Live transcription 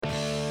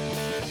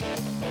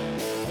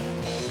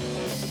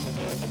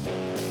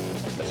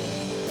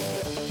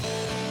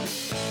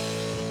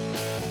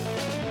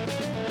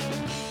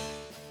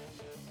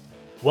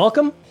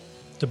Welcome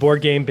to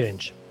Board Game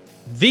Binge,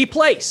 the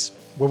place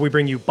where we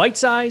bring you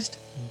bite-sized,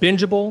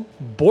 bingeable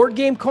board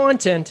game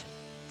content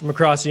from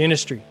across the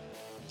industry.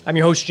 I'm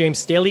your host, James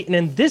Staley, and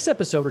in this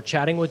episode, we're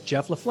chatting with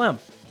Jeff Laflamme,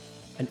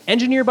 an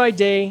engineer by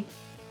day,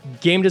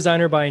 game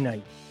designer by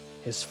night.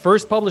 His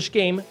first published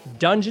game,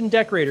 Dungeon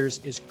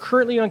Decorators, is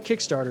currently on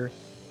Kickstarter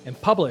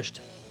and published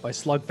by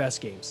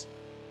Slugfest Games.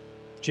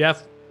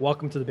 Jeff,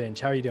 welcome to the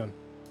Binge. How are you doing?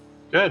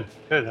 Good.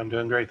 I'm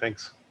doing great.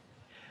 Thanks.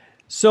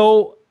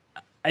 So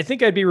I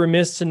think I'd be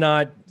remiss to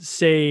not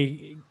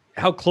say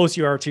how close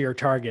you are to your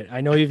target.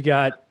 I know you've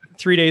got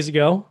 3 days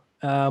ago,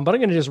 but I'm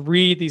going to just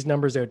read these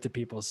numbers out to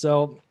people.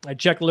 So I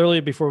checked literally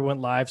before we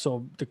went live,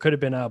 so there could have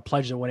been a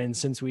pledge that went in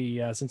since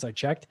I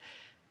checked.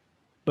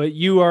 But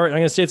you are, I'm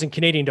going to say it's in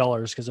Canadian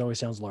dollars because it always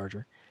sounds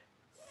larger,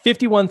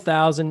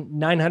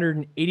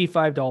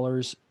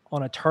 $51,985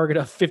 on a target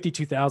of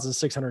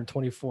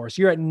 $52,624. So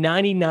you're at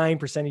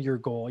 99% of your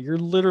goal. You're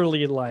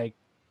literally like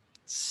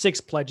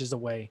 6 pledges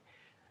away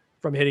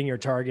from hitting your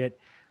target.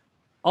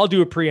 I'll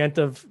do a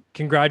preemptive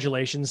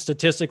congratulations.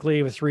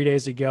 Statistically, with 3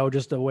 days to go,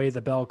 just the way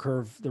the bell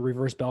curve, the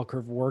reverse bell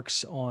curve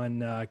works on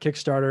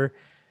Kickstarter,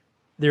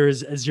 there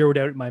is a zero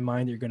doubt in my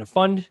mind that you're going to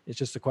fund. It's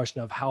just a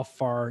question of how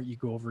far you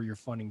go over your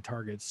funding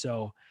targets.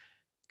 So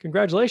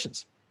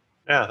congratulations.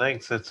 Yeah,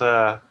 thanks. It's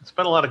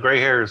been a lot of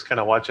gray hairs kind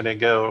of watching it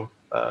go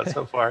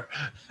so far.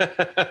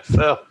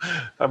 So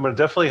I'm going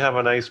to definitely have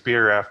a nice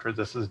beer after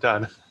this is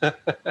done.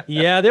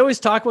 Yeah, they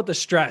always talk about the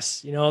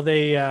stress. You know,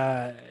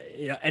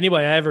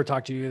 anybody I ever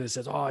talk to that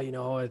says,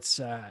 oh, it's,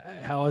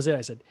 how is it?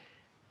 I said,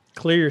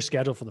 clear your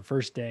schedule for the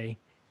first day.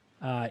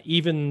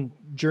 Even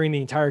during the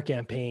entire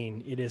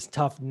campaign, it is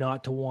tough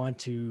not to want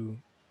to,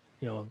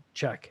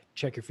 check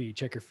your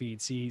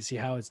feed, see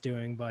how it's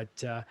doing.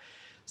 But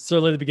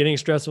certainly the beginning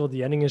is stressful.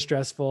 The ending is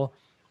stressful.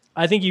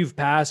 I think you've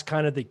passed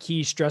kind of the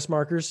key stress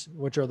markers,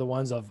 which are the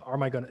ones of,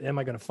 am I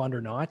going to fund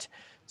or not?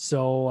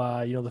 So,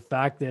 the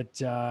fact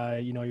that,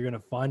 you're going to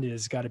fund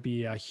has got to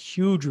be a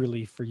huge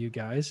relief for you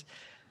guys.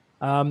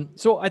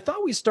 So I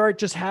thought we start,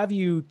 just have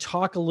you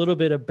talk a little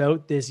bit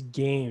about this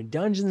game,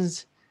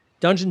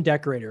 Dungeon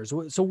Decorators.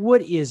 So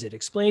what is it?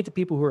 Explain it to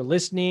people who are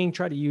listening.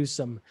 Try to use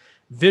some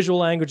visual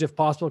language if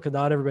possible, because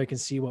not everybody can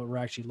see what we're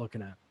actually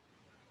looking at.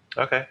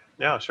 Okay.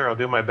 Yeah, sure. I'll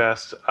do my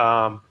best.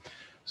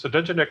 So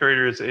Dungeon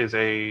Decorators is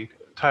a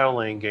tile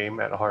laying game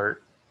at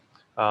heart.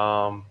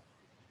 The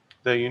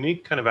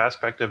unique kind of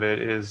aspect of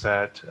it is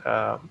that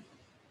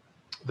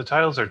the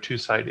tiles are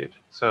two-sided.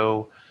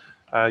 So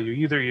you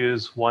either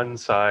use one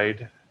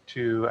side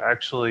to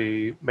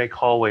actually make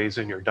hallways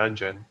in your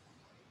dungeon,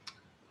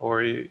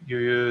 or you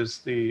use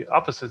the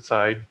opposite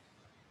side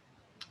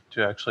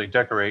to actually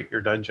decorate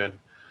your dungeon.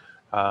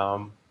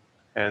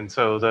 And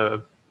so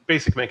the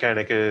basic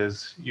mechanic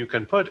is you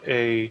can put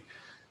a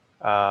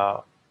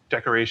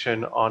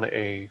decoration on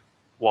a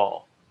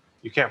wall.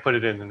 You can't put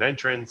it in an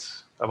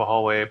entrance of a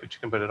hallway, but you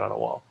can put it on a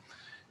wall.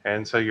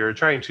 And so you're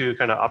trying to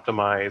kind of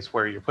optimize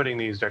where you're putting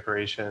these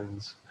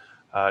decorations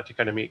to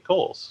kind of meet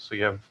goals. So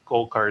you have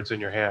goal cards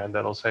in your hand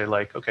that'll say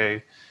like,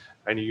 okay,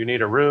 and you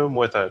need a room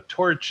with a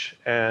torch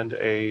and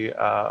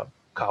a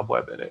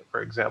cobweb in it,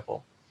 for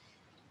example.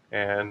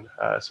 And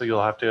so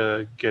you'll have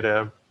to get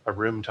a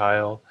room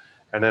tile,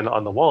 and then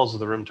on the walls of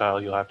the room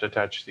tile, you'll have to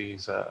attach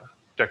these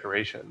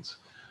decorations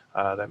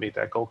that meet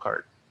that goal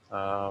card.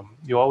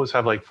 You always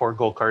have like 4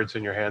 goal cards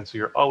in your hand, so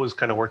you're always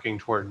kind of working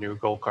toward new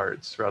goal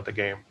cards throughout the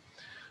game.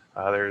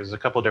 There's a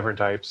couple different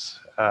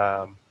types.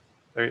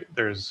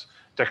 There's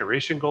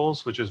decoration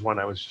goals, which is one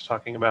I was just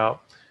talking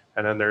about.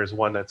 And then there's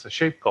one that's a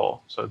shape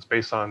goal. So it's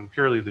based on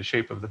purely the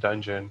shape of the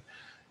dungeon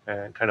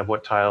and kind of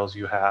what tiles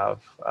you have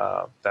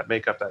that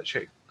make up that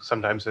shape.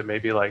 Sometimes it may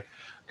be like,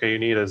 okay, you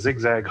need a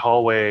zigzag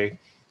hallway,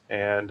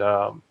 and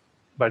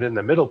but in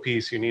the middle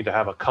piece, you need to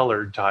have a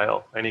colored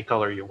tile, any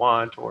color you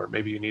want, or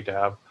maybe you need to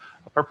have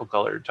a purple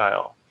colored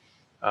tile,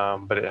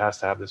 but it has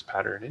to have this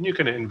pattern. And you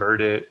can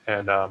invert it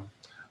and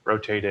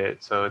rotate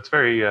it. So it's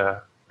very,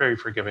 very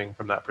forgiving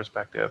from that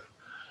perspective.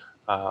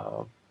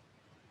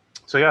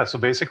 So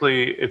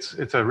basically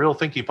it's a real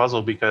thinky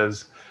puzzle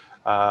because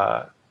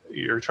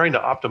you're trying to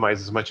optimize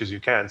as much as you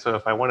can. So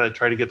if I want to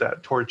try to get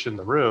that torch in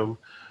the room,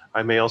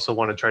 I may also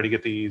want to try to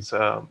get these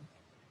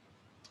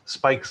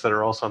spikes that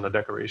are also on the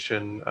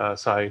decoration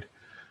side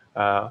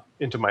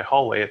into my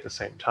hallway at the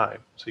same time.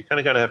 So you kind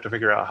of got to have to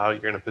figure out how you're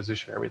going to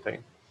position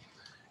everything.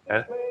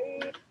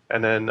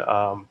 And then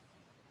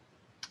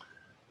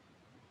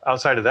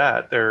outside of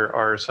that, there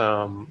are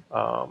some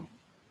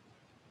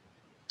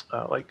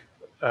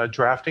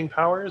drafting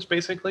powers,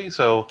 basically.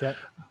 So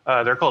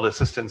they're called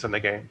assistants in the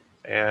game.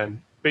 And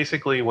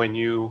basically, when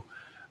you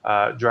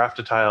draft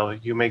a tile,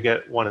 you may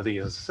get one of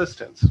these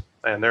assistants.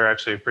 And they're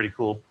actually a pretty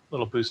cool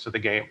little boost to the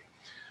game.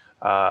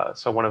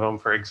 So one of them,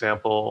 for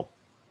example,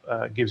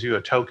 gives you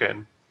a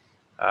token.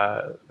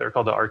 They're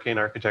called the Arcane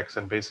Architects.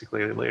 And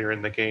basically, later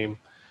in the game,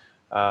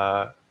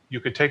 you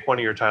could take one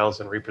of your tiles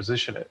and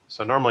reposition it.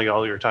 So normally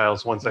all your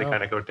tiles, once they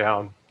kind of go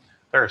down,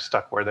 they're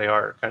stuck where they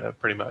are, kind of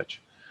pretty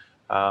much.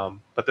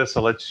 But this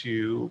lets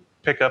you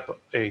pick up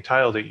a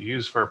tile that you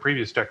use for a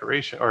previous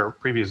decoration or a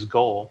previous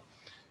goal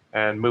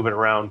and move it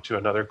around to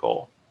another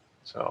goal.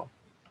 So,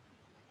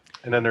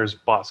 and then there's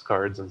boss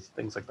cards and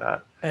things like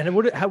that. And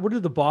what do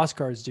the boss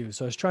cards do?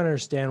 So I was trying to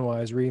understand while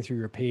I was reading through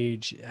your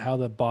page how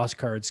the boss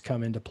cards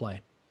come into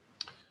play.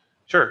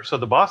 Sure. So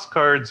the boss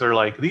cards are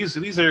like these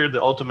are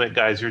the ultimate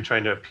guys you're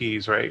trying to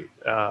appease, right?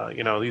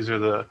 These are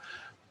the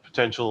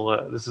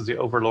potential. This is the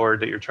overlord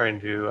that you're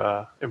trying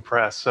to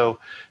impress. So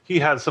he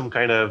has some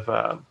kind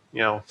of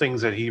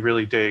things that he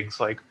really digs,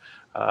 like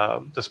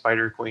the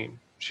Spider Queen.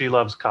 She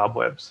loves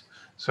cobwebs.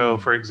 So,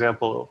 for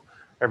example,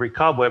 every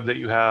cobweb that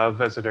you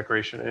have as a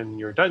decoration in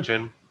your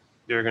dungeon,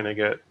 you're going to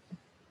get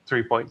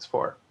 3 points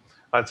for.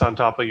 That's on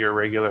top of your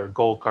regular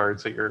goal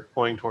cards that you're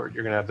going toward.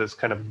 You're going to have this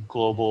kind of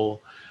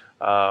global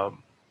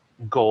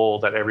goal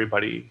that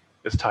everybody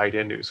is tied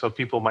into. So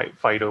people might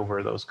fight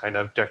over those kind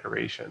of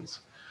decorations.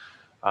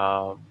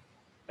 And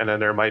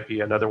then there might be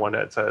another one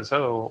that says,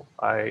 oh,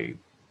 I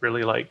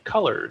really like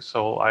colors.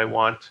 So I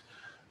want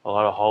a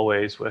lot of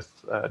hallways with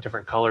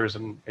different colors,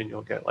 and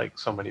you'll get like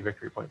so many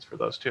victory points for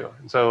those too.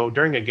 And so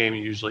during a game,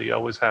 you usually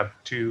always have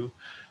 2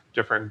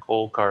 different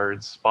goal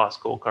cards, boss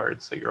goal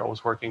cards that you're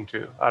always working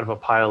to out of a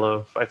pile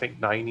of, I think,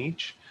 9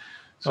 each.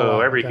 So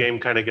every game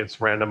kind of gets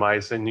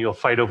randomized, and you'll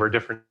fight over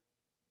different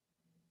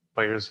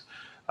players.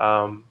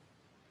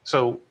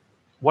 So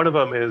one of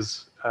them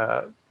is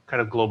kind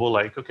of global,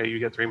 like, okay, you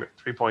get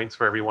 3 points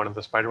for every one of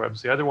the spider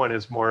webs. The other one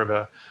is more of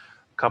a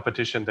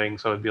competition thing.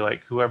 So it'd be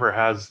like whoever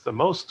has the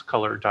most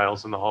colored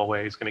tiles in the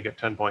hallway is going to get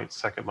 10 points.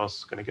 Second most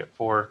is going to get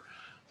 4.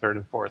 Third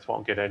and fourth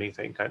won't get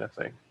anything, kind of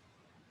thing.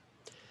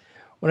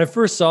 When I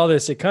first saw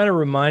this, it kind of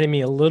reminded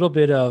me a little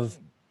bit of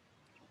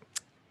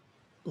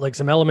like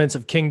some elements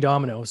of King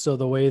Domino. So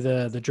the way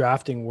the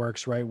drafting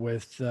works, right,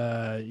 with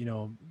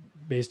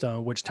based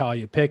on which tile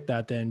you pick,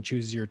 that then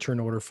chooses your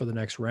turn order for the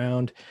next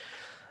round.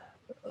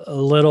 A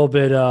little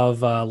bit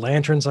of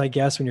lanterns, I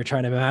guess, when you're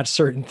trying to match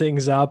certain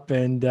things up,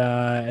 and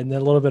then a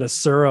little bit of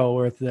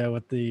Suro with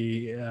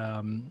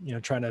the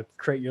trying to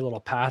create your little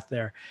path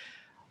there.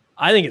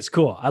 I think it's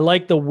cool. I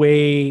like the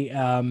way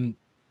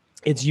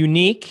it's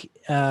unique.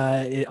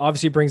 It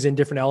obviously brings in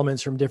different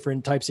elements from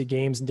different types of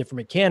games and different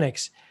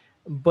mechanics,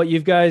 but you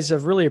guys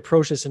have really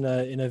approached this in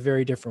a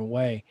very different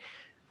way.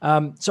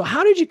 So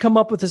how did you come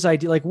up with this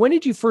idea? Like, when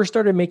did you first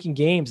started making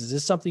games? Is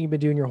this something you've been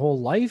doing your whole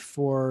life,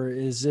 or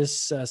is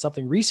this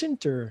something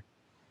recent? Or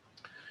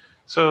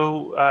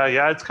so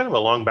it's kind of a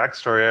long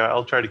backstory.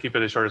 I'll try to keep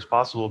it as short as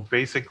possible.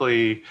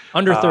 Basically,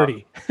 under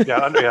 30. we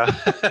got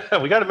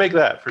to make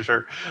that for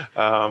sure.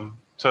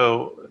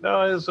 So it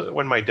was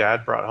when my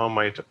dad brought home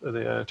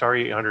the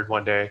Atari 800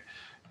 one day,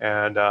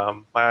 and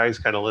my eyes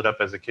kind of lit up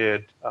as a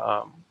kid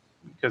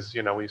because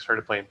we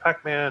started playing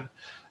Pac-Man.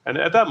 And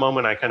at that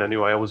moment, I kind of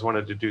knew I always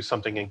wanted to do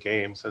something in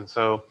games. And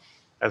so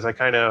as I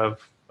kind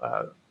of,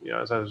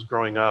 as I was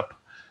growing up,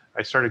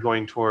 I started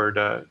going toward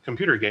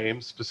computer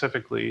games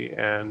specifically.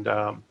 And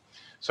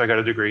so I got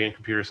a degree in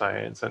computer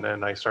science. And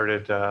then I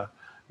started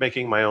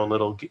making my own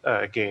little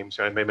games.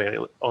 I made my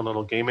own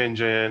little game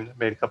engine,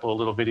 made a couple of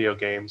little video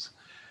games.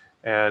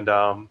 And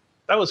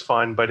that was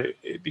fun, but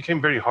it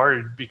became very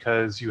hard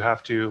because you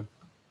have to,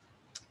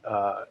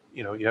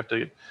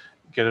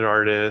 get an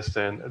artist,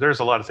 and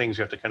there's a lot of things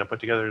you have to kind of put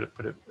together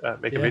to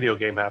make a video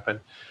game happen.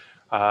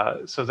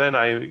 So then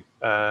I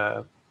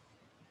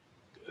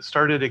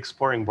started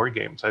exploring board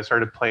games. I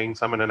started playing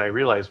some, and then I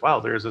realized, wow,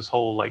 there's this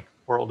whole like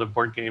world of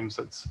board games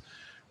that's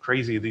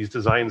crazy. These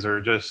designs are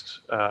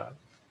just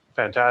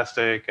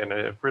fantastic, and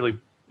it really,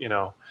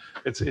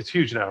 it's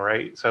huge now,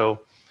 right? So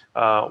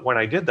when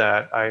I did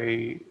that,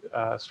 I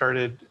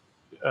started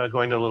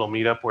going to a little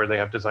meetup where they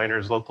have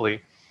designers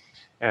locally.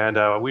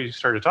 And we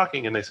started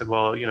talking, and they said,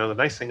 well, the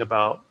nice thing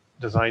about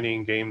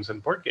designing games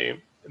in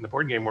the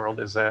board game world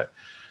is that,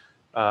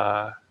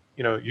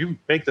 you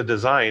make the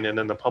design, and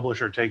then the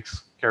publisher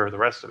takes care of the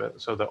rest of it.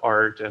 So the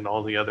art and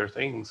all the other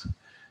things.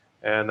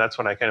 And that's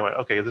when I kind of went,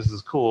 okay, this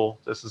is cool.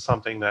 This is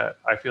something that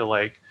I feel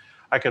like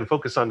I can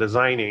focus on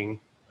designing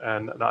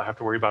and not have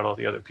to worry about all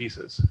the other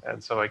pieces.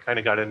 And so I kind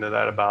of got into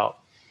that about,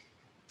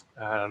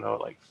 I don't know,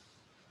 like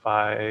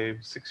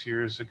 5-6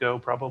 years ago,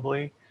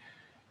 probably.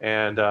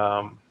 And,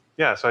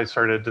 so I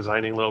started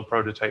designing little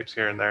prototypes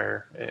here and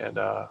there, and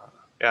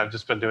I've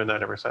just been doing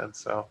that ever since.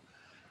 So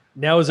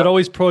now, is it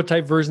always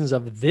prototype versions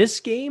of this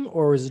game,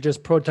 or is it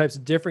just prototypes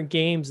of different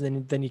games,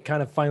 and then you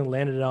kind of finally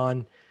landed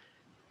on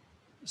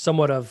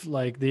somewhat of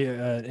like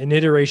an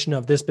iteration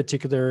of this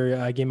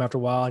particular game after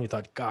a while, and you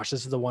thought, gosh,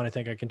 this is the one I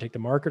think I can take to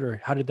market?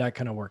 Or how did that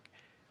kind of work?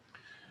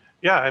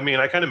 Yeah, I mean,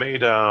 I kind of made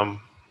different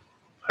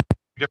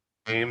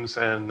games,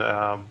 and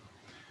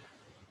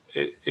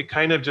it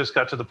kind of just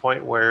got to the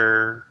point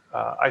where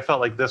I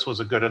felt like this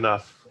was a good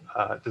enough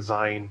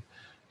design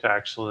to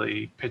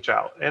actually pitch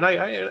out. And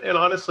and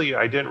honestly,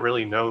 I didn't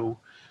really know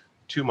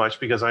too much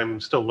because I'm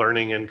still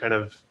learning and kind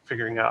of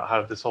figuring out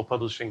how this whole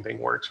publishing thing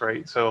works,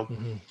 right? So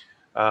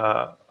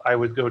I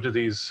would go to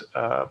these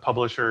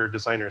publisher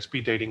designer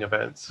speed dating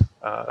events.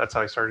 That's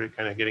how I started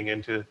kind of getting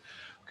into,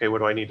 okay, what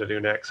do I need to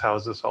do next? How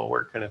does this all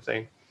work, kind of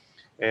thing.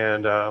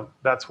 And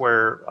that's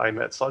where I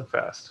met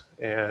Slugfest,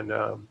 and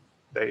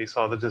they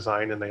saw the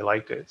design and they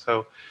liked it.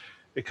 So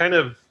it kind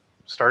of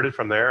started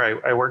from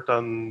there. I worked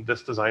on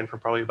this design for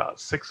probably about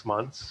 6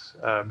 months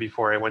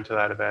before I went to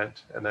that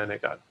event, and then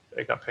it got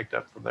picked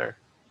up from there.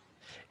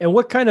 And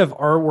what kind of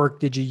artwork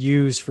did you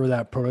use for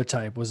that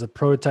prototype? Was the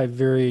prototype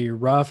very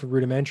rough,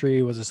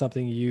 rudimentary? Was it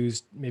something you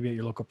used maybe at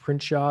your local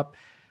print shop?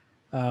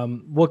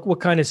 What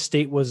kind of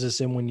state was this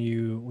in when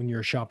you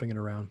were shopping it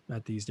around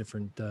at these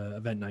different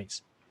event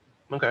nights?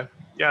 Okay,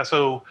 yeah.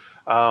 So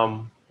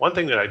one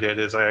thing that I did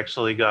is I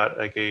actually got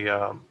like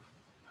a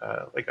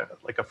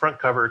front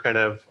cover kind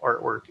of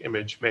artwork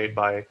image made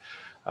by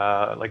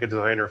like a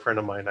designer friend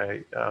of mine.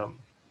 I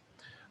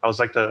was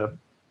like to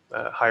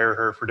hire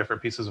her for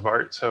different pieces of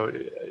art. So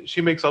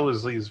she makes all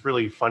these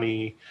really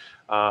funny,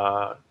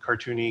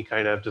 cartoony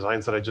kind of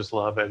designs that I just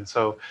love. And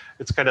so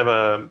it's kind of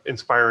a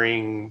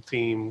inspiring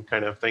theme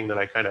kind of thing that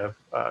I kind of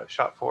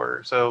shot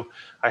for. So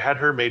I had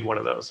her made one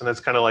of those, and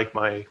it's kind of like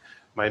my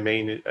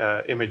main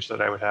image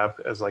that I would have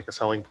as like a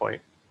selling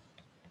point.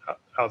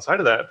 Outside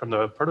of that, from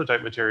the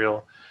prototype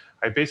material,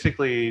 I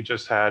basically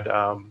just had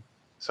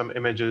some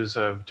images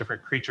of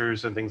different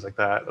creatures and things like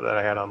that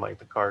I had on like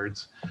the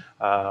cards.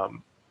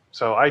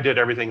 So I did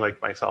everything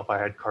like myself. I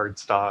had card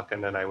stock,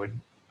 and then I would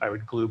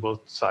glue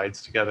both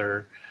sides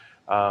together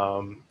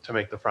to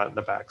make the front and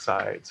the back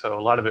side. So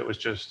a lot of it was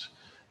just,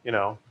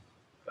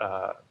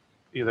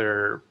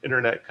 either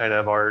internet kind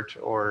of art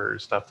or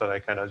stuff that I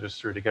kind of just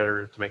threw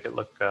together to make it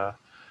look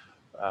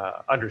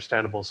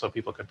understandable so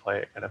people could play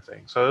it, kind of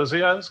thing. So it was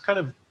kind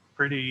of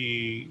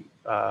pretty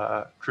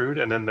crude.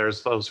 And then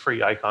there's those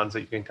free icons that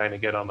you can kind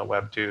of get on the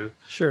web too.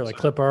 Sure, like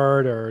clip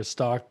art or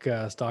stock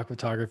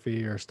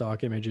photography or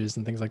stock images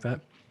and things like that.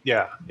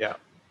 Yeah.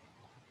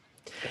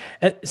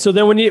 And so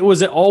then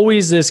was it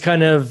always this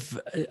kind of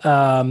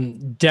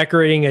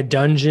decorating a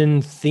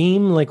dungeon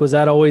theme? Like, was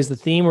that always the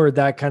theme, or did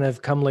that kind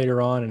of come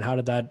later on? And how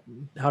did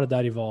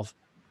that evolve?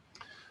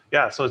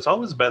 Yeah, so it's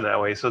always been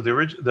that way. So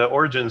the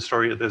origin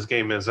story of this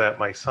game is that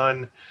my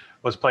son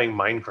was playing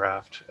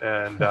Minecraft,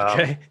 and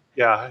okay.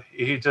 Yeah,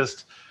 he'd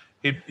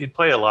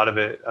play a lot of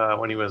it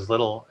when he was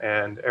little,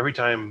 and every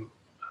time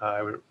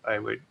I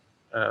would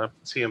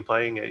see him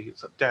playing it, he'd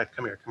say, "Dad,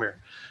 come here,"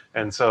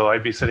 and so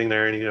I'd be sitting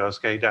there, and he goes,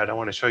 "Okay, Dad, I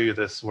want to show you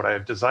this, what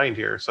I've designed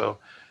here." So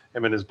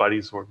him and his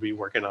buddies would be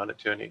working on it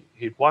too, and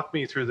he'd walk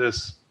me through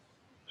this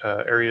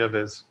area of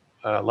his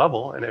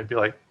level, and it'd be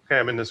like, "Okay,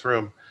 I'm in this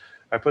room.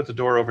 I put the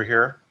door over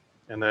here,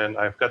 and then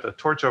I've got the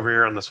torch over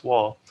here on this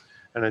wall,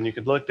 and then you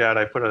could look, Dad,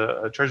 I put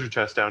a treasure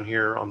chest down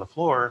here on the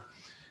floor."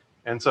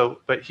 And so,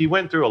 but he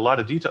went through a lot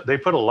of detail. They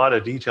put a lot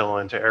of detail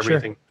into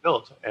everything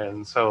built.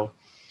 And so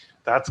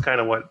that's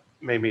kind of what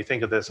made me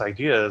think of this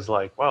idea is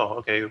like, well,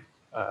 okay,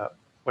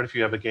 what if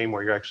you have a game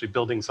where you're actually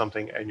building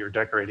something and you're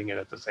decorating it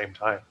at the same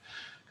time?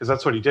 Because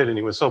that's what he did. And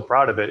he was so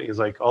proud of it. He's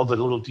like, all the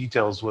little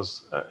details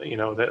was,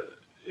 that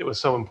it was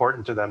so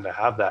important to them to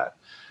have that.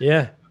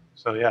 Yeah.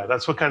 So yeah,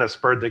 that's what kind of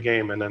spurred the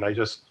game. And then I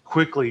just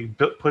quickly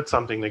put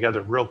something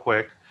together real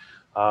quick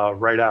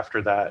right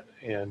after that.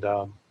 And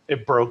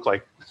it broke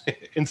like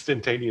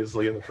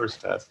instantaneously in the first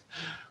test,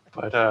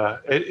 but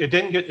it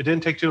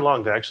didn't take too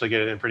long to actually get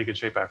it in pretty good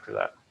shape after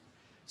that.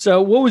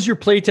 So what was your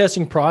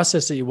playtesting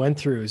process that you went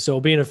through? So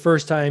being a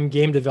first-time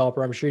game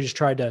developer, I'm sure you just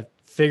tried to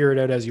figure it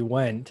out as you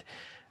went.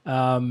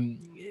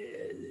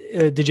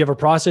 Did you have a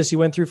process you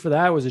went through for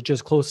that? Was it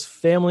just close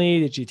family?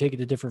 Did you take it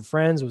to different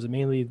friends? Was it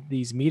mainly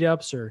these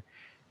meetups or?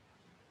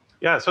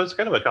 Yeah, so it's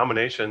kind of a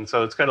combination.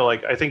 So it's kind of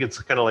like, I think it's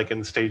kind of like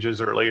in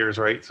stages or layers,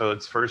 right? So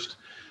it's first,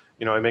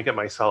 I make it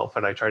myself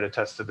and I try to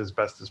test it as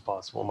best as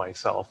possible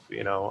myself,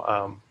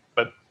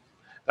 but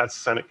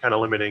that's kind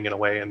of limiting in a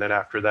way. And then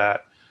after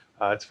that,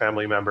 it's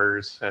family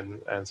members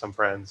and some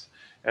friends.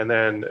 And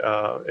then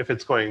if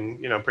it's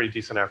going, pretty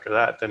decent after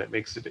that, then it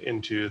makes it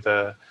into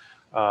the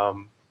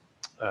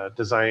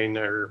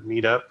designer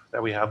meetup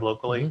that we have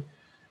locally.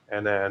 Mm-hmm.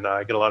 And then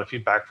I get a lot of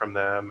feedback from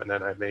them, and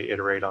then I may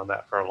iterate on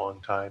that for a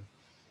long time.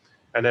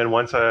 And then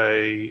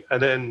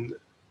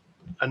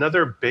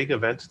another big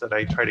event that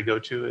I try to go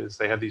to is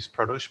they have these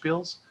proto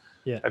spiels.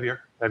 Yeah. Have you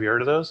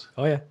heard of those?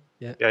 Oh yeah.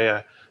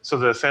 Yeah. So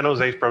the San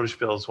Jose proto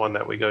spiel is one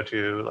that we go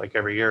to like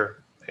every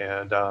year,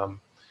 and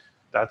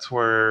that's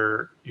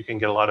where you can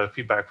get a lot of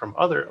feedback from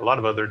a lot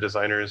of other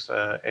designers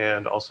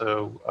and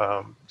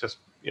also just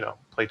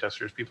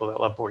playtesters, people that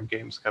love board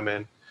games come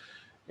in,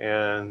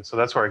 and so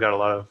that's where I got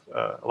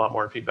a lot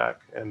more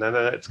feedback. And then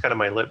it's kind of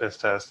my litmus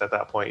test at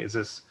that point: is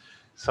this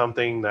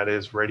something that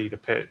is ready to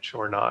pitch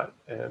or not?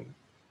 And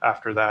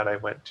after that, I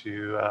went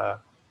to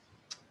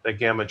the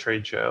Gamma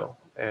trade show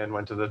and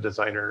went to the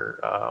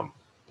designer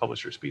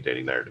publisher speed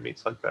dating there to meet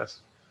Slugfest.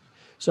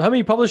 So how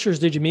many publishers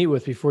did you meet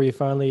with before you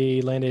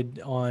finally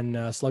landed on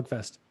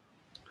Slugfest?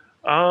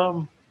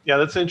 Yeah,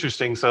 that's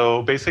interesting.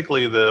 So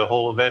basically the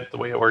whole event, the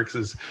way it works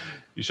is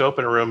you show up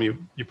in a room,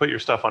 you put your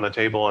stuff on a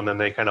table, and then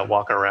they kind of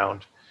walk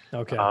around.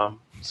 Okay.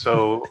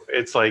 So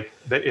it's like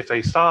if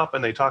they stop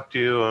and they talk to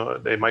you,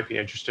 they might be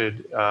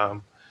interested.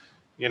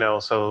 you know,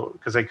 so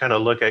because they kind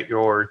of look at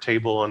your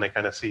table and they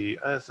kind of see,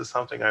 is this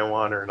something I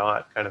want or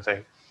not, kind of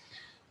thing.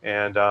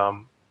 And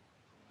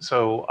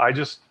so I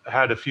just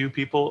had a few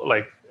people,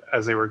 like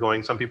as they were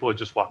going, some people would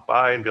just walk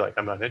by and be like,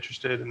 I'm not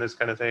interested in this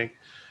kind of thing.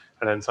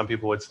 And then some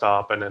people would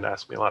stop and then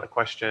ask me a lot of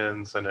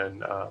questions, and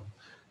then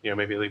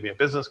maybe leave me a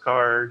business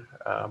card,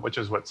 which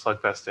is what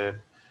Slugfest did.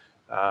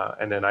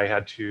 And then I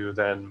had to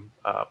then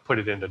put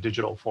it into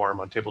digital form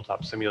on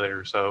Tabletop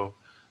Simulator so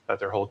that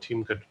their whole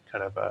team could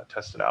kind of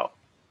test it out.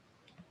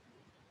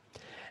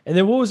 And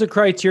then what was the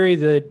criteria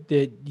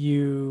that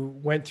you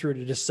went through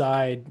to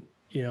decide,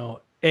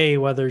 A,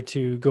 whether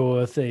to go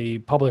with a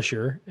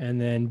publisher, and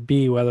then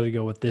B, whether to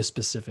go with this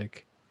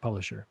specific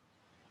publisher?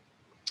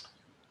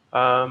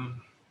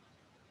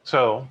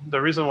 So the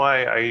reason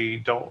why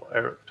I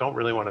don't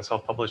really want to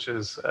self-publish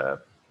is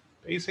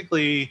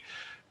basically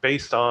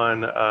based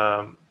on,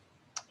 I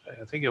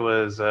think it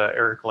was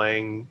Eric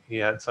Lang. He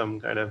had some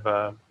kind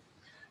of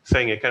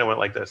saying, it kind of went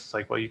like this. It's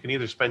like, well, you can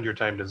either spend your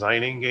time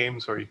designing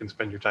games or you can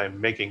spend your time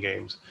making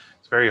games.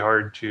 It's very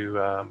hard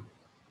to,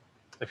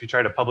 if you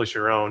try to publish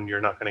your own,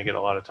 you're not going to get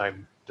a lot of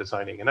time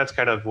designing. And that's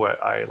kind of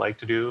what I like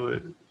to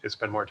do, is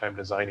spend more time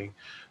designing.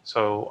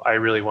 So I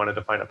really wanted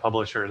to find a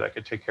publisher that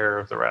could take care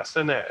of the rest,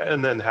 and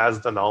then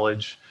has the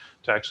knowledge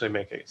to actually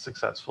make it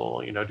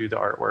successful, do the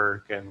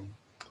artwork and,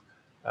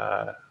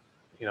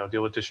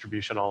 deal with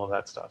distribution, all of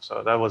that stuff.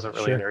 So that wasn't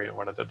really an area I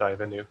wanted to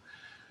dive into.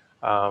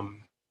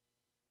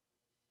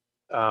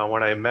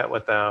 When I met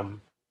with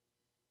them,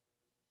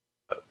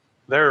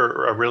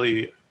 they're a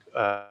really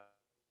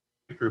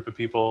group of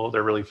people.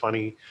 They're really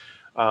funny.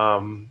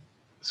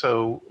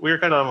 So we were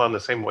kind of on the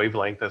same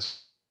wavelength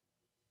as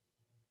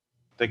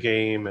the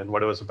game and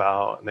what it was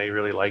about, and they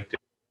really liked it.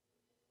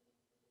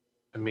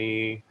 To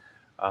me,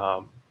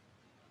 I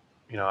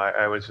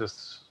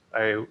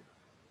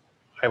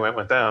went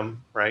with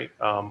them, right?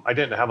 I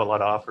didn't have a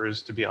lot of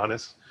offers, to be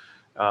honest.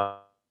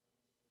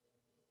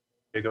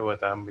 To go with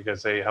them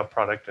because they have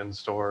product in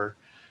store,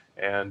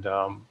 and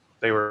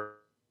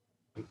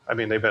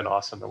they've been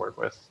awesome to work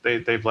with.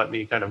 They've let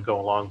me kind of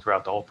go along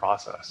throughout the whole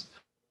process.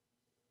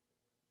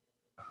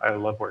 I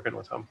love working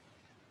with them.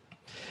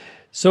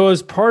 So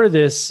as part of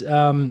this,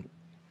 like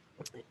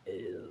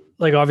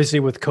obviously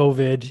with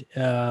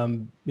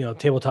COVID,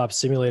 Tabletop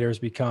Simulator has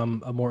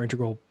become a more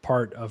integral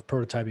part of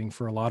prototyping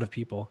for a lot of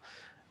people,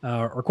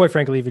 or quite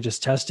frankly, even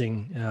just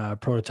testing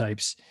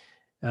prototypes.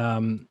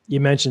 You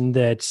mentioned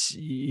that,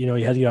 you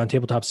had to get on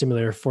Tabletop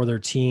Simulator for their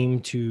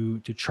team to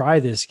try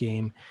this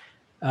game.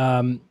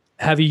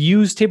 Have you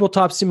used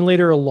Tabletop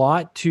Simulator a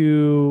lot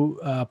to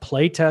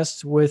play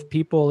test with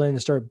people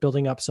and start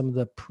building up some of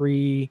the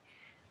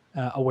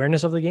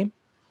awareness of the game?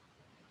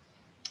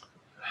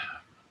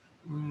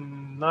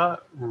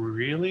 Not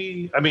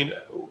really. I mean,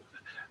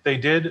 they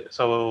did.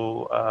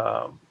 So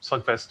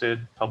Slugfest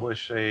did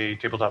publish a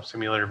Tabletop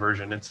Simulator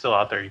version. It's still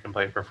out there. You can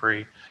play it for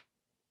free.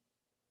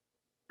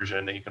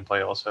 Version that you can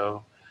play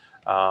also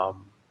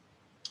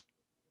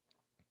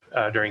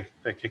during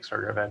the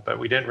Kickstarter event, but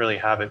we didn't really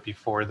have it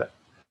before that.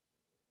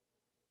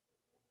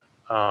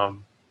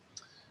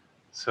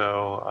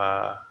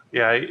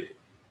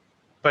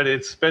 But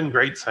it's been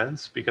great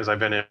since, because I've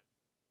been in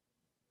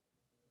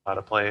how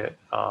to play it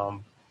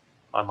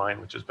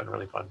online, which has been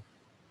really fun.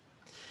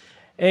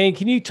 And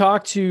can you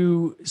talk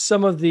to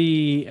some of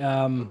the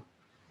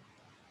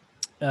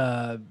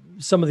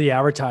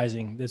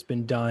advertising that's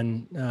been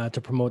done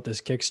to promote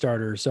this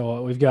Kickstarter?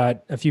 So we've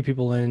got a few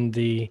people in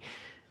the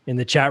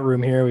chat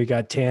room here. We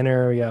got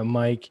Tanner, we got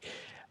Mike.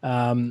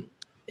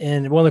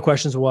 And one of the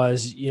questions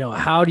was,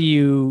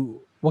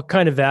 what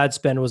kind of ad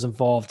spend was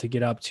involved to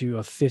get up to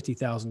a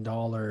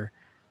 $50,000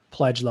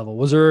 pledge level?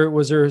 Was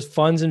there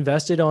funds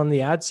invested on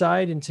the ad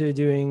side into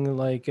doing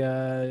like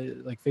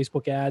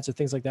Facebook ads or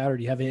things like that? Or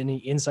do you have any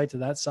insight to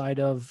that side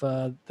of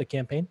the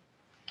campaign?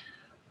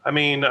 I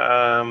mean,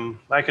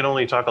 I can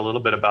only talk a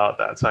little bit about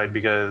that side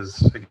because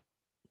this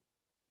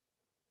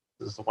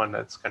is the one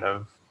that's kind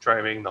of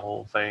driving the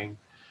whole thing.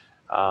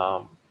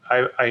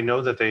 I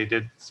know that they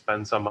did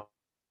spend some,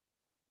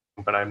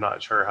 but I'm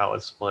not sure how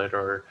it's split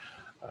or,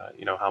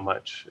 how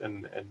much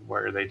and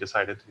where they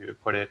decided to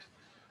put it.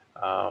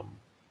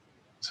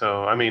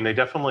 So, I mean, they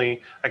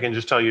definitely, I can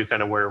just tell you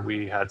kind of where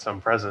we had some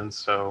presence.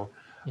 So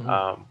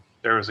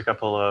there was a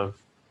couple of,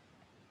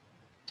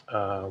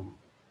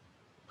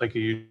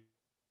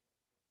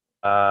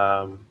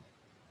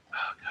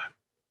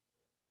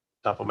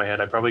 top of my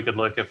head, I probably could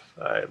look if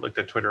I looked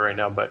at Twitter right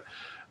now, but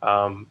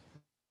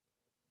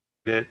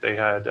they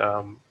had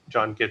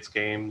John Gitz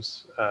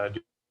Games do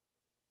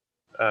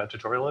a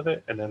tutorial of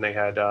it, and then they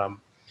had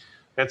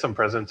some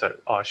presence at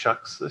Aw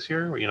Shucks this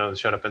year, the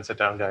Shut Up and Sit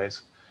Down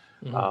guys.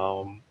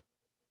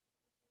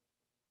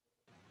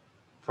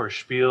 For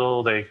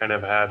Spiel, they kind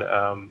of had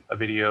a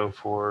video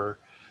for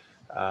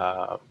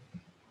the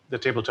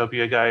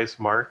Tabletopia guys.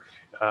 Mark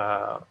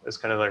is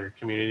kind of their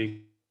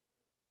community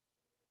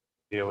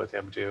deal with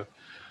him too.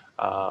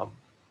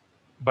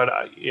 But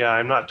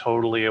I'm not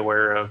totally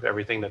aware of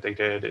everything that they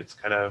did. It's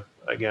kind of,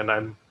 again,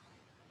 I'm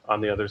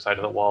on the other side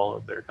of the wall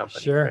of their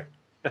company. Sure. Right?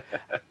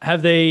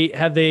 Have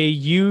they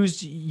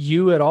used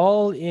you at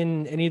all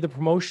in any of the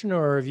promotion,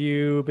 or have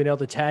you been able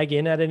to tag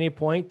in at any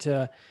point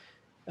to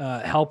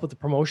help with the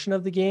promotion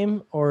of the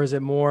game, or is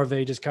it more of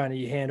a just kind of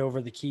you hand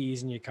over the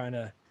keys and you kind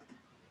of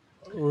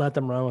let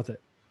them run with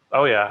it?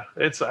 Oh yeah,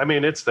 I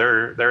mean it's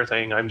their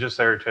thing. I'm just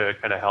there to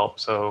kind of help.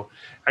 So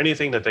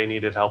anything that they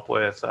needed help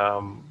with,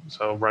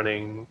 so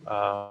running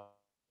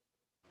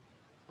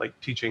like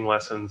teaching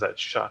lessons at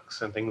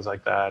Shucks and things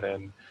like that,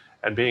 and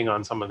being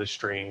on some of the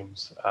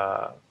streams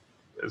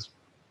is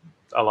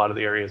a lot of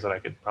the areas that I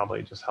could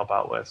probably just help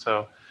out with.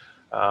 So,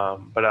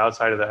 but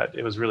outside of that,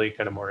 it was really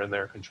kind of more in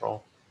their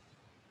control.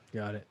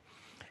 Got it.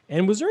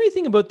 And was there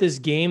anything about this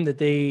game that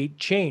they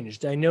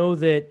changed? I know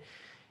that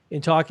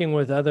in talking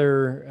with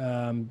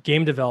other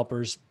game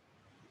developers,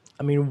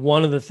 I mean,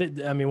 one of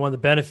the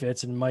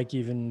benefits, and Mike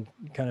even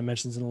kind of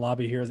mentions in the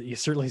lobby here that you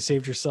certainly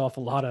saved yourself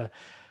a lot of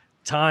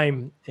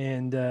time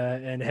and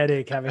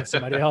headache having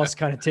somebody else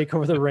kind of take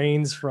over the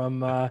reins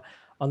from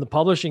on the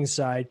publishing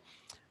side.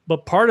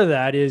 But part of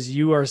that is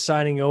you are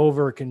signing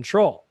over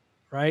control,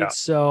 right? Yeah.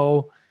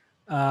 So,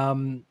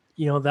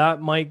 that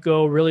might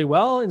go really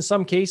well in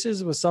some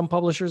cases with some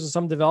publishers and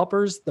some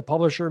developers. The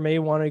publisher may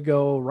want to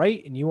go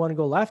right and you want to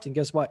go left, and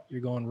guess what?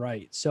 You're going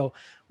right. So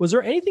was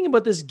there anything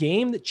about this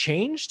game that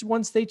changed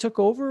once they took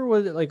over?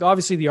 Was it, like,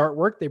 obviously the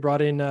artwork, they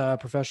brought in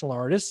professional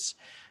artists.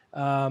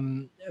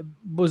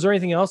 Was there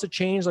anything else that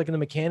changed, like in the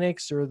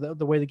mechanics or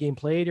the way the game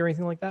played or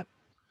anything like that?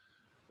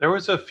 There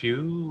was a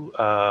few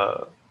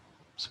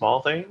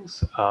small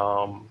things.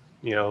 I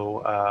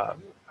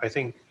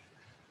think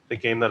the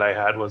game that I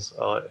had was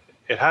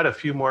it had a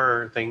few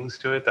more things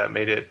to it that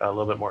made it a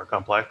little bit more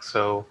complex.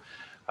 So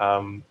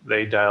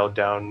they dialed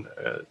down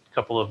a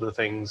couple of the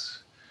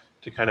things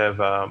to kind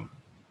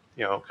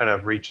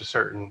of reach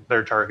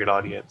their target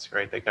audience,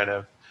 right?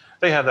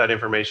 They have that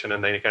information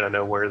and they kind of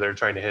know where they're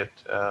trying to hit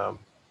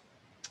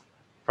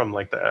from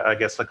like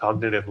the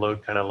cognitive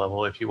load kind of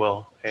level, if you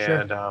will.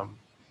 And Sure.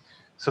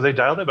 so they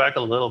dialed it back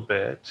a little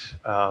bit,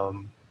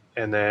 and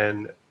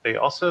then they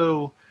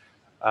also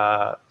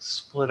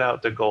split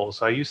out the goals.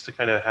 So I used to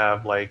kind of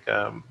have like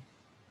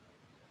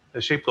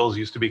the shape goals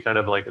used to be kind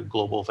of like a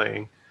global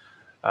thing,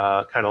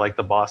 kind of like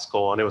the boss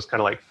goal, and it was kind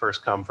of like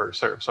first come first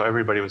serve. So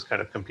everybody was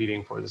kind of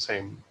competing for the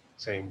same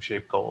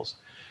shape goals,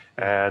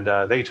 and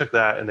they took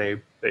that and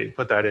they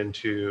put that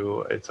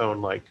into its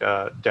own like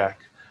deck,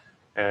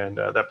 and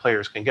that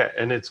players can get.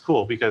 And it's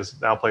cool because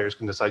now players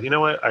can decide, you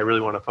know what, I really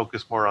want to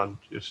focus more on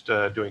just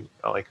doing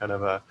like kind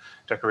of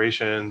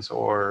decorations,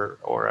 or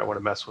I want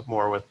to mess with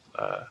more with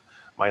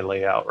my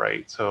layout,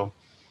 right? So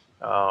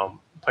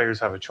players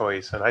have a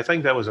choice, and I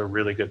think that was a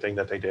really good thing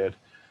that they did.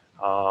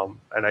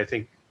 And I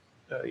think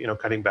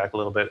cutting back a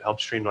little bit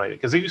helped streamline it,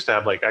 because they used to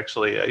have I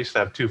used to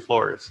have 2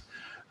 floors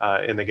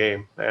in the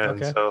game,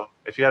 and Okay. so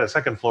if you had a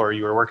second floor,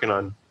 you were working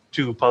on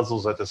 2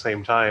 puzzles at the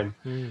same time.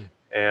 Mm.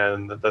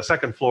 And the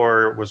second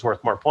floor was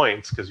worth more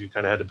points because you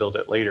kind of had to build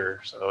it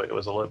later. So it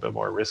was a little bit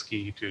more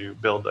risky to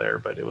build there,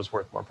 but it was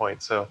worth more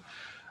points. So,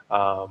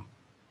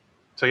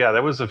 yeah,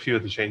 that was a few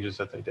of the changes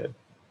that they did.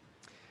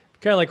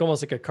 Kind of like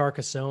almost like a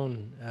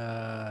Carcassonne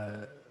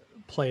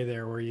play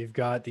there, where you've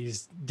got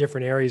these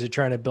different areas you're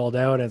trying to build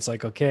out. And it's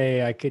like,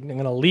 okay, I'm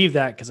going to leave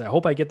that because I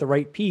hope I get the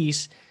right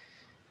piece,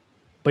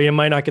 but you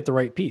might not get the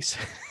right piece.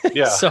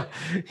 Yeah. So,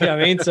 yeah,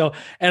 I mean,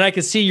 and I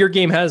can see your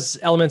game has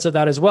elements of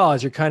that as well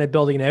as you're kind of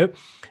building it out.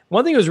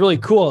 One thing that was really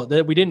cool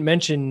that we didn't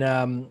mention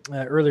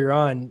earlier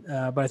on,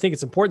 but I think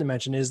it's important to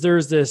mention, is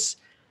there's this,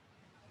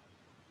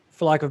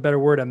 for lack of a better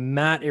word, a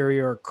mat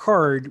area or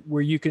card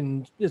where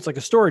it's like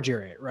a storage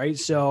area, right?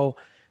 So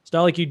it's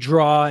not like you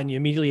draw and you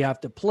immediately have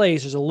to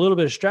place. There's a little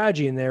bit of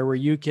strategy in there where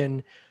you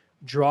can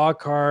draw a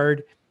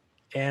card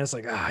and it's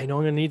like, I know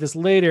I'm going to need this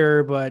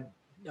later, but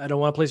I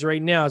don't want to place it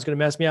right now. It's going to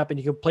mess me up. And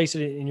you can place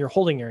it in your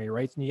holding area,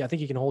 right? And I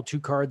think you can hold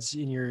 2 cards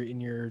in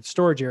your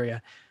storage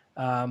area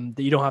that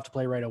you don't have to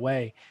play right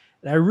away.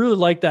 And I really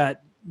like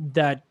that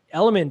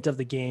element of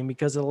the game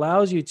because it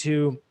allows you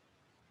to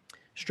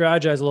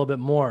strategize a little bit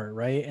more,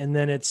 right? And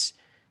then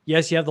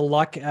yes, you have the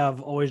luck of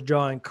always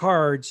drawing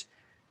cards,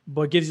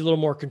 but it gives you a little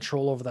more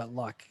control over that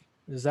luck.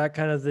 Is that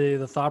kind of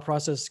the thought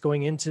process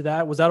going into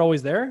that? Was that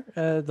always there,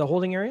 the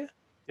holding area?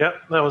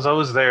 Yep, that was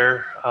always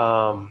there.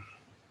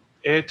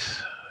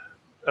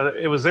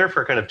 It was there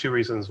for kind of 2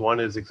 reasons. One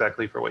is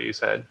exactly for what you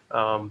said,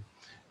 and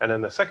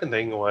then the second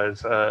thing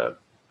was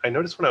I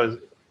noticed when I was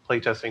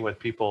playtesting with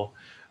people,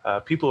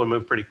 people would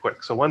move pretty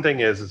quick. So one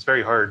thing is it's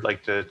very hard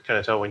like to kind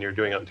of tell when you're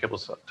doing it on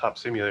tabletop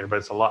simulator, but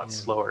it's a lot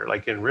slower.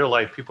 Like in real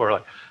life, people are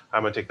like,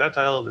 I'm going to take that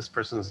tile, this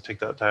person's going to take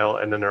that tile,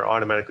 and then they're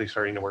automatically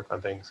starting to work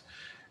on things.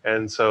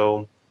 And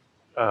so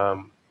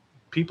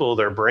people,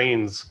 their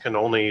brains can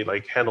only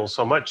like handle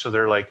so much. So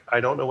they're like, I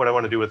don't know what I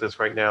want to do with this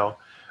right now.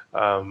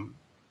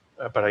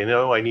 But I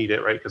know I need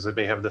it, right? Because it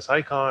may have this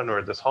icon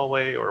or this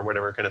hallway or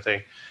whatever kind of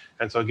thing.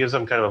 And so it gives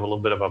them kind of a little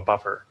bit of a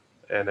buffer.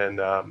 And then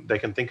they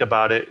can think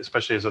about it,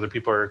 especially as other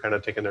people are kind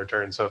of taking their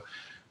turn. So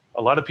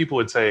a lot of people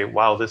would say,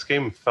 wow, this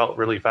game felt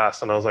really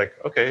fast. And I was like,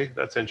 okay,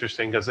 that's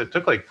interesting, because it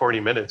took like 40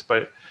 minutes.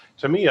 But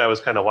to me, I was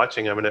kind of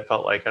watching them and it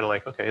felt like kind of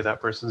like, okay, that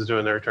person's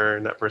doing their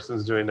turn, that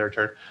person's doing their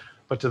turn.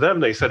 But to them,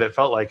 they said it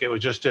felt like it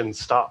just didn't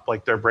stop.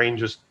 Like their brain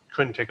just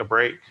couldn't take a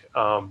break.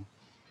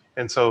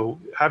 And so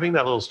having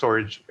that little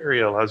storage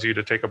area allows you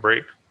to take a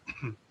break.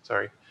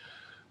 Sorry.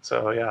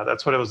 So yeah,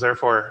 that's what it was there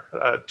for.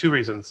 2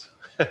 reasons.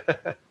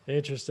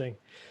 Interesting.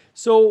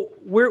 So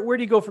where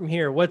do you go from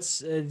here?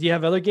 Do you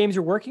have other games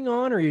you're working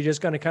on, or are you just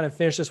going to kind of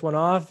finish this one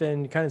off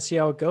and kind of see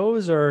how it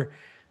goes? Or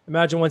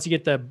imagine once you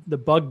get the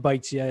bug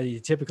bites, you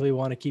typically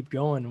want to keep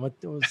going. What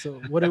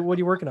are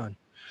you working on?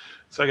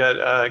 So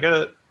I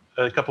got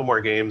a couple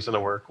more games in the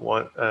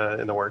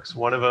works.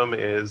 One of them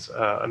is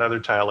another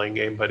tile laying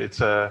game, but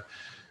it's a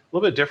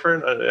little bit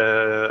different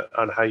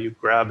on how you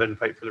grab and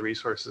fight for the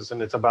resources,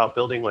 and it's about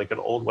building like an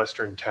old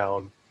Western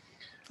town.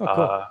 Oh,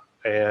 cool.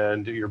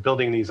 And you're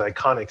building these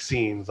iconic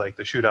scenes like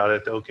the shootout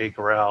at the OK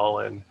Corral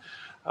and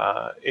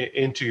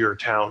into your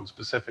town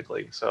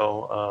specifically.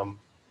 So,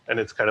 and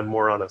it's kind of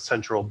more on a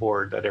central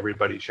board that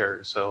everybody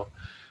shares. So,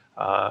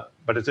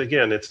 but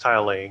it's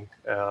tile laying.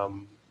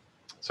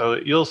 So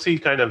you'll see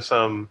kind of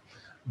some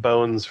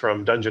bones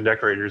from Dungeon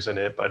Decorators in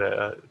it, but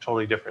a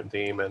totally different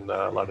theme and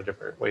a lot of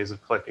different ways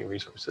of collecting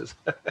resources.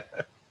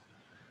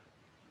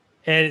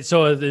 And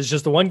so there's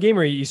just the one game,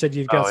 or you said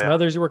you've got some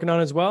others you're working on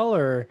as well,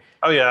 or?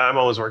 Oh yeah, I'm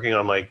always working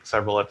on like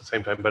several at the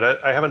same time,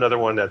 but I have another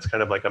one that's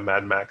kind of like a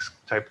Mad Max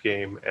type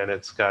game, and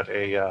it's got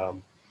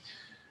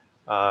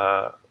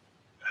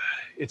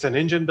it's an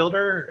engine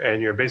builder,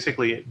 and you're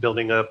basically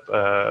building up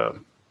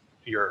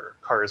your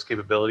car's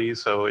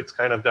capabilities. So it's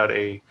kind of got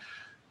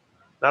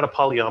not a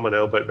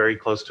polyomino, but very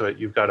close to it.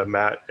 You've got a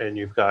mat, and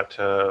you've got,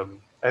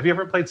 have you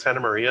ever played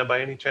Santa Maria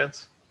by any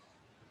chance?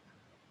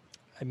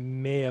 I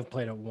may have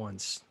played it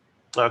once.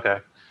 Okay.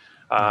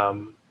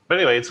 But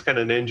anyway, it's kind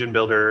of an engine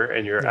builder,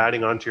 and you're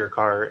adding onto your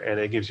car, and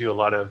it gives you a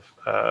lot of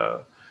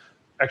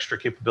extra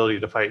capability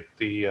to fight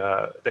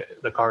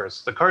the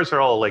cars. The cars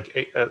are all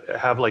like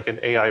have like an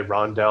AI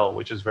rondel,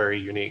 which is very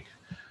unique.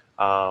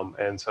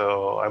 And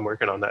so I'm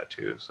working on that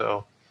too.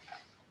 So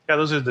yeah,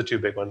 those are the 2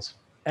 big ones.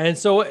 And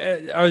so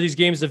are these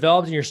games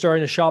developed and you're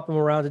starting to shop them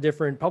around to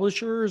different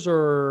publishers,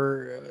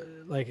 or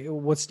like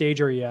what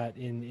stage are you at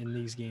in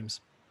these games?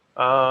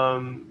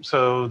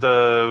 So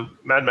the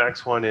Mad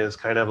Max one is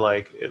kind of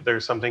like,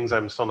 there's some things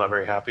I'm still not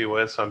very happy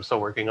with, so I'm still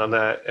working on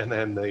that. And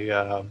then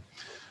the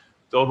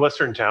Old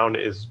Western Town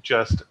is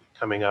just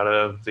coming out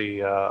of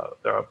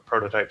the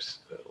prototypes,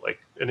 like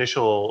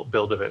initial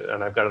build of it,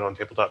 and I've got it on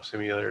Tabletop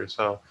Simulator.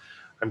 So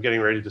I'm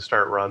getting ready to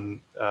start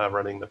running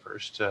the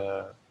first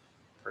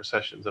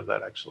sessions of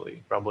that,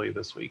 actually, probably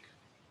this week.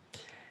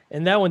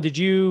 And that one, did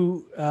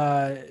you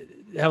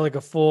have like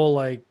a full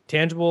like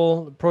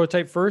tangible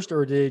prototype first,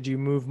 or did you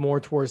move more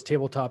towards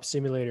Tabletop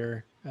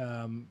Simulator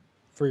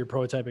for your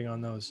prototyping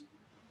on those?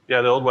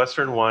 Yeah, the Old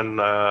Western one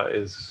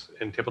is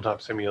in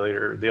Tabletop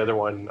Simulator. The other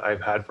one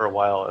I've had for a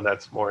while, and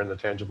that's more in the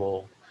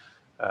tangible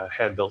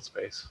hand-built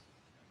space.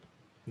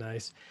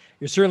 Nice.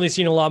 You're certainly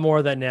seeing a lot more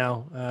of that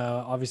now.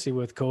 Obviously,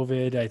 with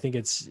COVID, I think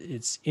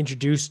it's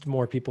introduced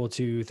more people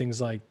to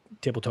things like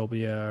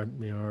Tabletopia,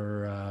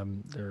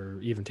 or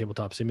even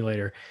Tabletop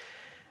Simulator.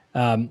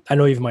 I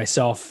know even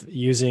myself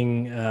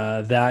using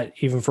that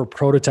even for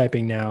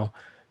prototyping now.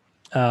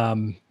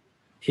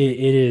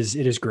 It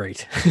is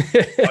great.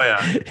 Oh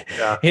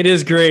yeah. It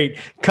is great.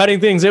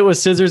 Cutting things out with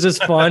scissors is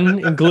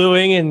fun, and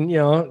gluing, and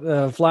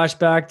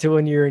flashback to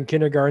when you're in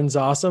kindergarten is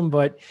awesome.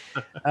 But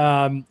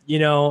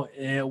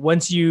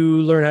once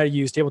you learn how to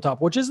use tabletop,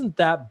 which isn't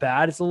that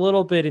bad, it's a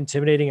little bit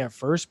intimidating at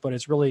first, but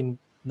it's really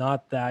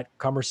not that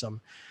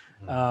cumbersome.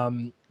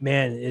 Man,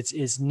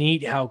 it's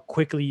neat how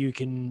quickly you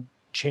can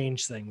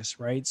change things,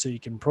 right? So you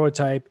can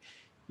prototype.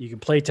 You can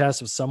play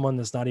test with someone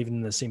that's not even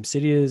in the same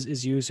city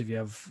as you. So if you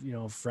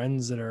have,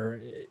 friends that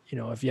are,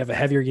 if you have a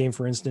heavier game,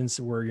 for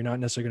instance, where you're not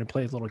necessarily going to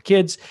play with little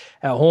kids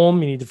at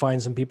home, you need to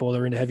find some people that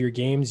are into heavier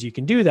games. You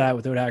can do that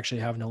without actually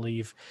having to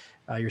leave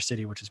your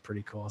city, which is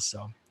pretty cool.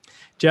 So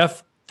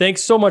Jeff,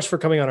 thanks so much for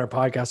coming on our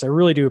podcast. I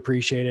really do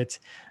appreciate it.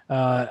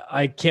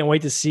 I can't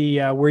wait to see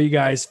where you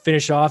guys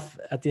finish off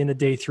at the end of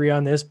day 3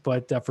 on this,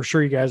 but for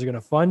sure you guys are going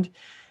to fund.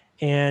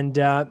 And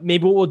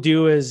maybe what we'll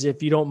do is,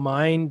 if you don't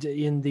mind,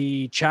 in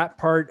the chat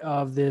part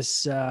of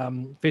this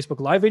Facebook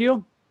Live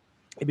video,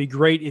 it'd be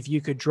great if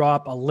you could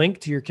drop a link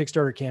to your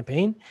Kickstarter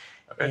campaign.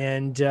 Okay.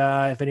 And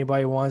if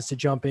anybody wants to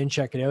jump in,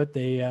 check it out,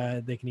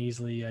 they can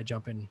easily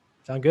jump in.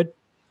 Sound good?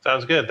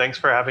 Sounds good. Thanks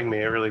for having me.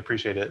 I really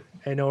appreciate it.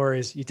 Hey, no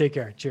worries. You take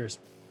care. Cheers.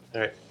 All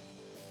right.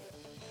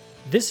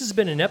 This has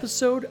been an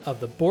episode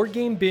of the Board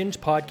Game Binge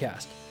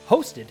podcast,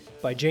 hosted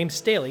by James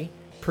Staley,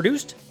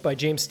 produced by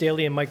James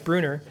Staley and Mike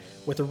Bruner,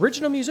 with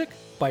original music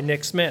by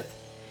Nick Smith.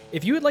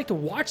 If you would like to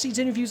watch these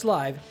interviews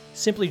live,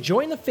 simply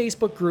join the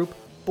Facebook group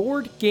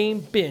Board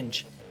Game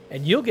Binge,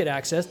 and you'll get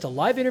access to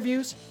live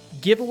interviews,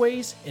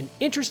 giveaways, and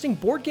interesting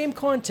board game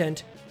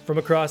content from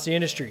across the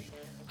industry.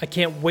 I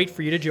can't wait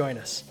for you to join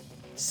us.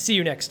 See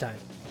you next time.